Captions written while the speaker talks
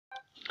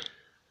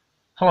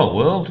Hello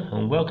world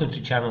and welcome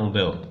to Channel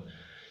Bill.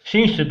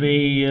 Seems to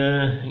be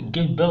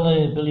give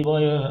Billy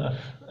Boy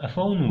a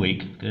phone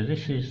week because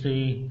this is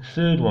the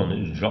third one that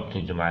was dropped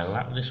into my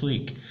lap this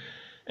week.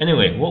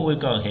 Anyway, what we've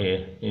got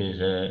here is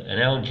an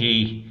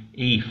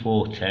LG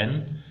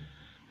E410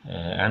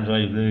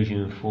 Android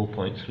version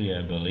 4.3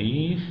 I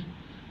believe,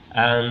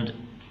 and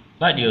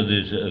like the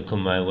others that have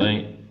come my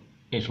way,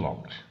 it's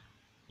locked.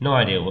 No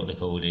idea what the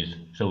code is,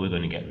 so we're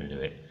going to get rid of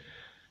it.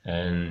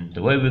 And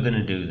the way we're going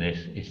to do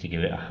this is to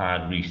give it a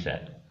hard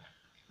reset.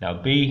 Now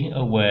be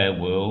aware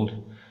world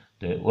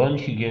that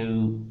once you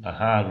do a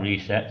hard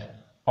reset,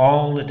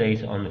 all the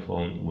data on the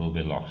phone will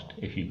be lost.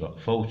 If you've got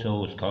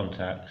photos,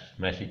 contacts,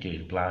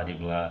 messages, blah de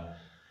blah,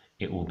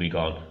 it will be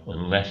gone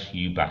unless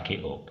you back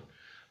it up.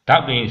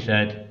 That being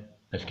said,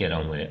 let's get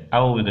on with it.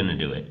 How are we going to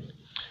do it?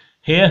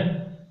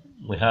 Here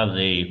we have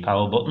the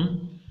power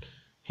button,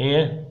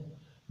 here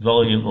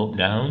volume up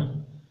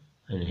down,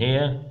 and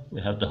here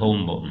we have the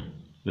home button.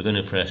 We're going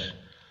to press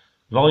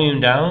volume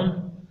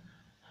down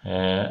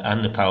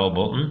and the power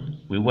button.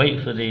 We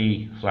wait for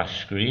the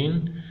flash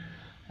screen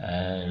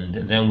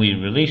and then we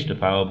release the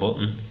power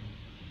button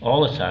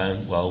all the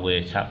time while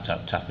we're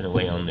tapping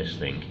away on this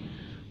thing.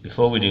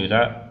 Before we do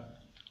that,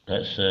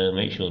 let's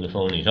make sure the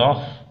phone is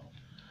off.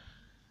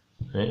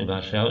 Let it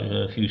bash out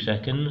for a few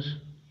seconds.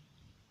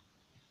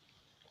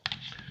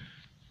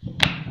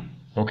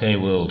 Okay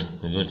world,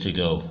 we're good to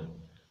go.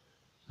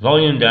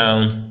 Volume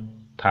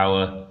down,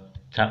 power,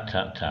 tap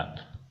tap tap.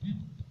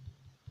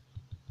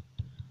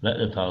 Let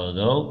the power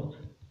go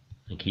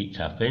and keep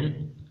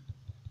tapping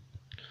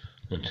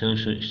until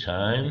such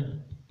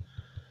time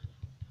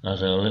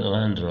as our little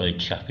Android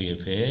chappy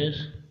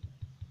appears,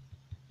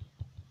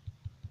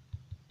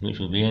 which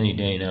will be any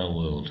day now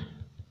world.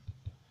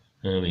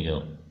 There we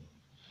go.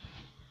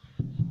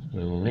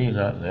 We will leave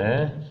that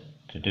there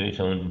to do its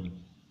own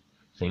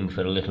thing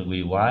for a little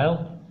wee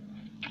while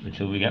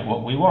until we get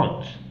what we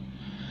want.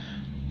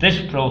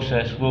 This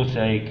process will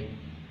take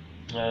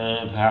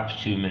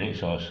perhaps 2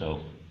 minutes or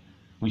so,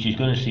 which is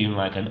going to seem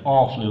like an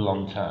awfully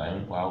long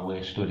time while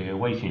we're stood here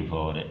waiting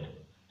for it.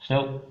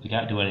 Still, we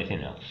can't do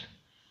anything else.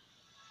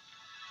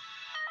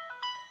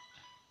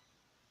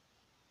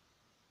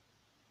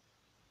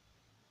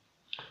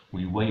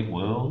 We wait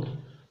world.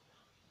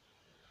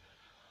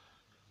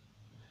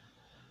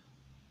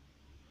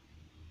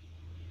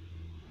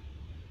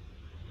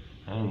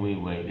 And we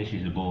wait. This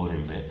is the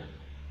boring bit.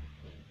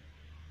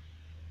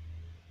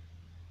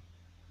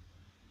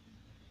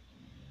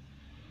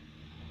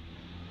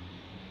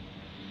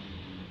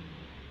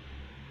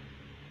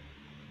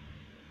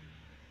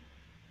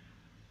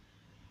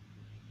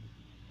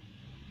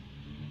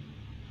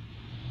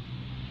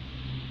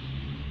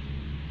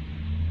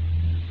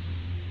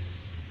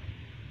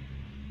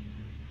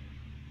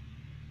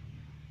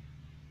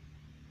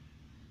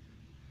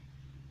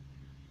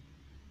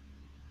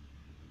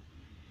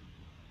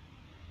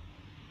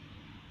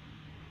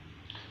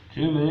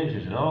 Two minutes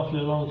is an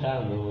awfully long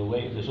time when we're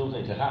waiting for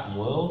something to happen,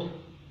 world.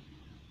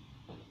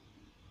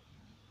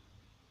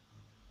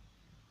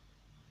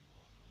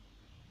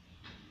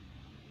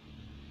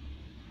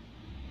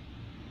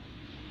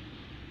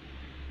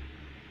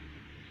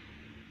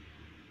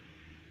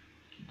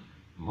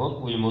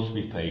 But we must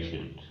be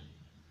patient.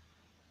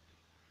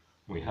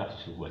 We have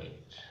to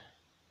wait.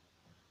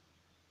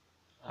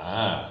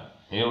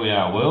 Here we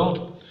are,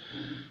 world.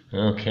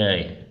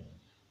 Okay.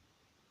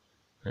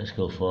 Let's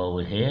go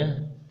forward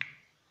here.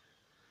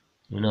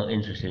 We're not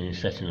interested in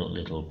setting up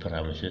little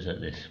parameters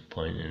at this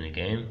point in the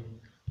game.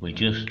 We're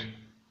just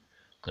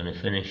going to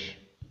finish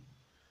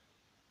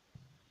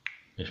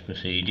this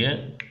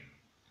procedure.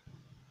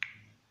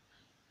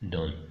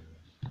 Done.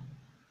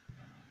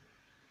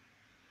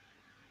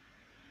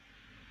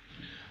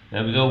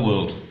 There we go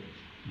world.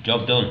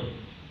 Job done.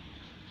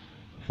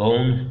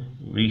 Phone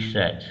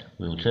reset.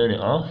 We'll turn it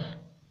off.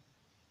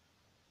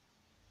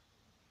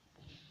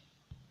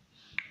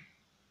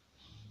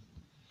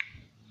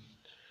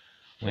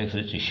 Wait for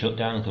it to shut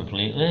down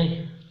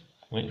completely.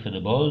 Wait for the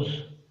buzz.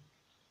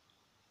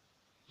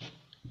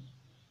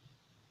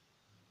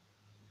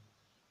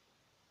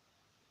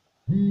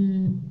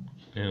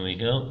 There we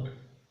go.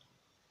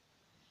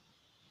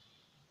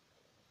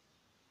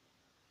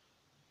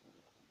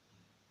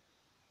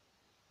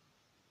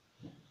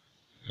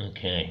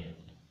 Okay.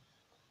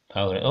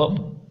 Power it up.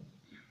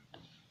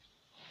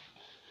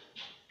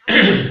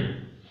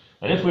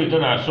 And if we've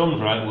done our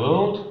sums right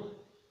world,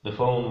 the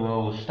phone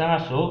will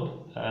start up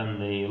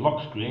and the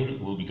lock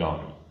screen will be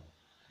gone.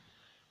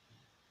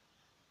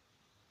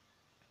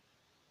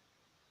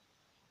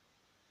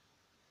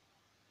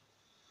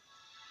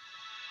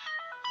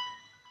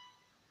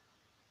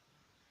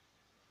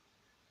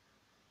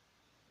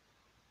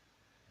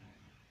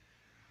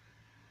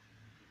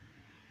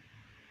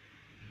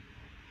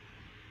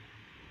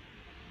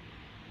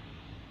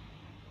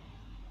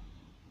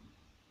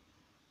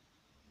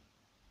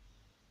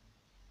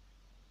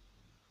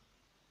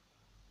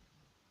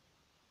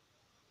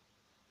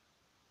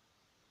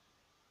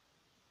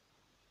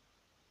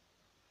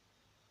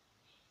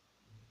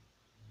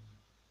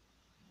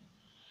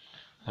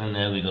 And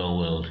there we go,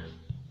 world.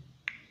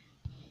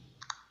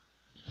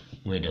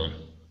 We're done.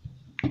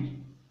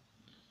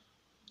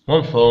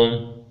 One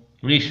phone,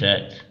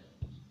 reset,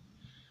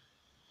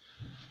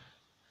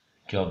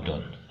 job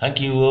done. Thank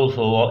you all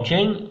for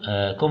watching.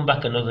 Come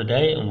back another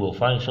day and we'll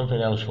find something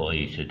else for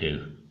you to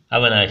do.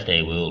 Have a nice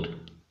day, world.